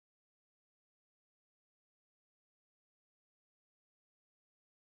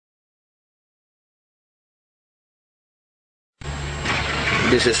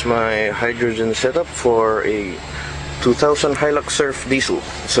This is my hydrogen setup for a 2000 Hilux Surf diesel.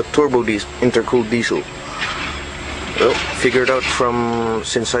 It's a turbo diesel, intercooled diesel. Well, figured out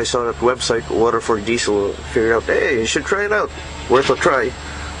since I saw that website, Water for Diesel, figured out, hey, you should try it out. Worth a try.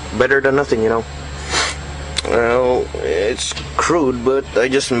 Better than nothing, you know. Well, it's crude, but I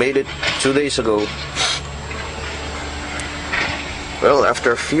just made it 2 days ago. Well,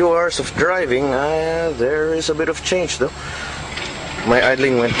 after a few hours of driving, there is a bit of change though. My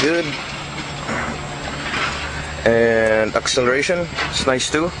idling went good, and acceleration is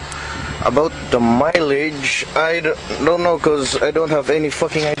nice too. About the mileage, I don't know, because I don't have any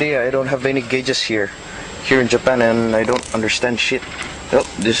fucking idea. I don't have any gauges here in Japan, and I don't understand shit. Oh,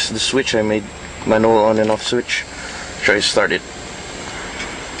 this is the switch I made, manual on and off switch. Try to start it.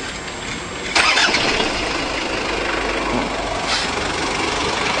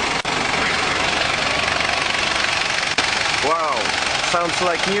 Wow, sounds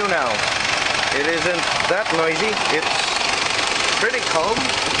like new now. It isn't that noisy. It's pretty calm.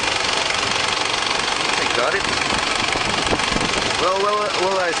 I got it. Well, what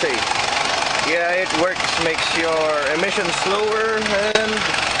will I say? Yeah, it works, makes your emissions slower, and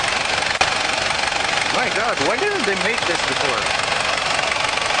my god, why didn't they make this before?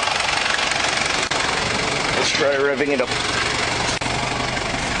 Let's try revving it up.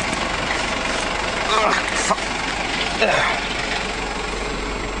 Ugh, fuck.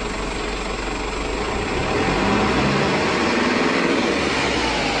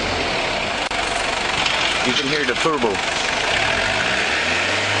 You can hear the turbo.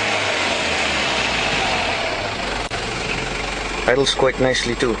 Idles quite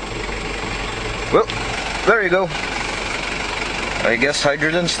nicely too. Well, there you go. I guess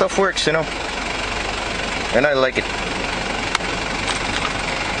hydrogen stuff works, you know. And I like it.